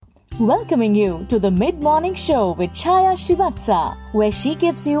welcoming you to the mid-morning show with Chaya Srivatsa, where she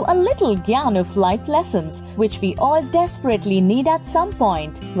gives you a little gyan of life lessons which we all desperately need at some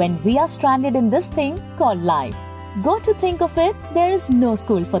point when we are stranded in this thing called life. Go to think of it, there is no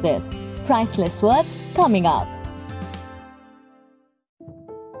school for this. Priceless words coming up.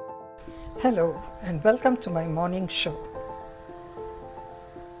 Hello and welcome to my morning show.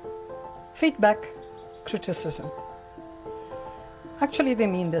 Feedback, criticism. Actually, they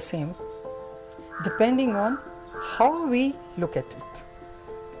mean the same, depending on how we look at it.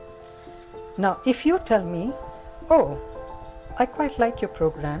 Now, if you tell me, oh, I quite like your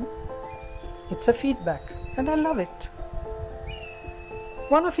program, it's a feedback and I love it.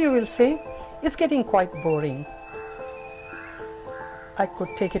 One of you will say, it's getting quite boring. I could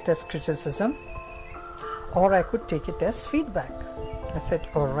take it as criticism or I could take it as feedback. I said,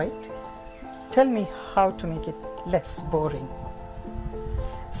 all right, tell me how to make it less boring.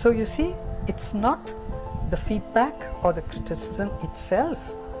 So you see, it's not the feedback or the criticism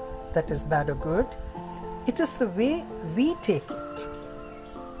itself that is bad or good. It is the way we take it.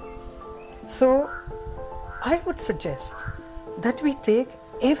 So I would suggest that we take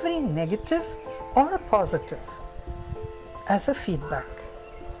every negative or a positive as a feedback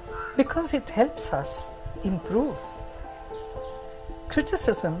because it helps us improve.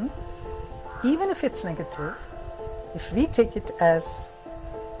 Criticism, even if it's negative, if we take it as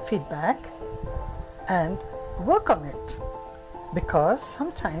feedback and work on it, because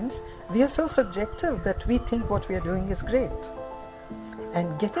sometimes we are so subjective that we think what we are doing is great,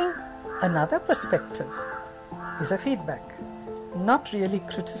 and getting another perspective is a feedback, not really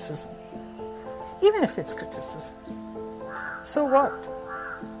criticism, even if it's criticism. So what?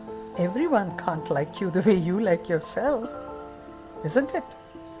 Everyone can't like you the way you like yourself, isn't it?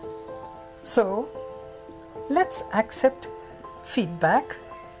 So let's accept feedback,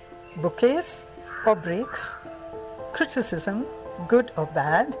 bouquets or breaks, criticism, good or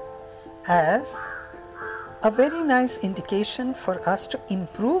bad, as a very nice indication for us to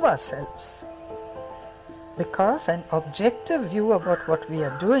improve ourselves. Because an objective view about what we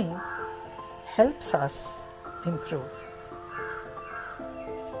are doing helps us improve.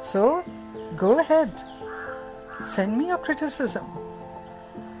 So go ahead, send me your criticism,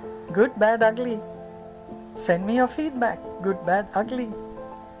 good, bad, ugly. Send me your feedback, good, bad, ugly.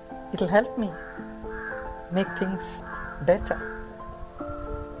 It'll help me make things better.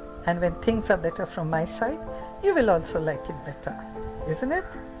 And when things are better from my side, you will also like it better, isn't it?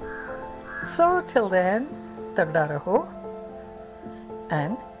 So till then, tagda raho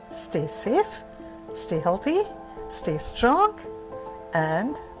and stay safe, stay healthy, stay strong,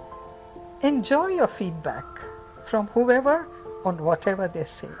 and enjoy your feedback from whoever on whatever they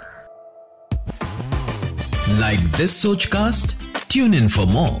say. Like this Sochcast? Tune in for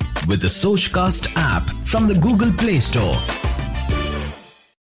more with the Sochcast app from the Google Play Store.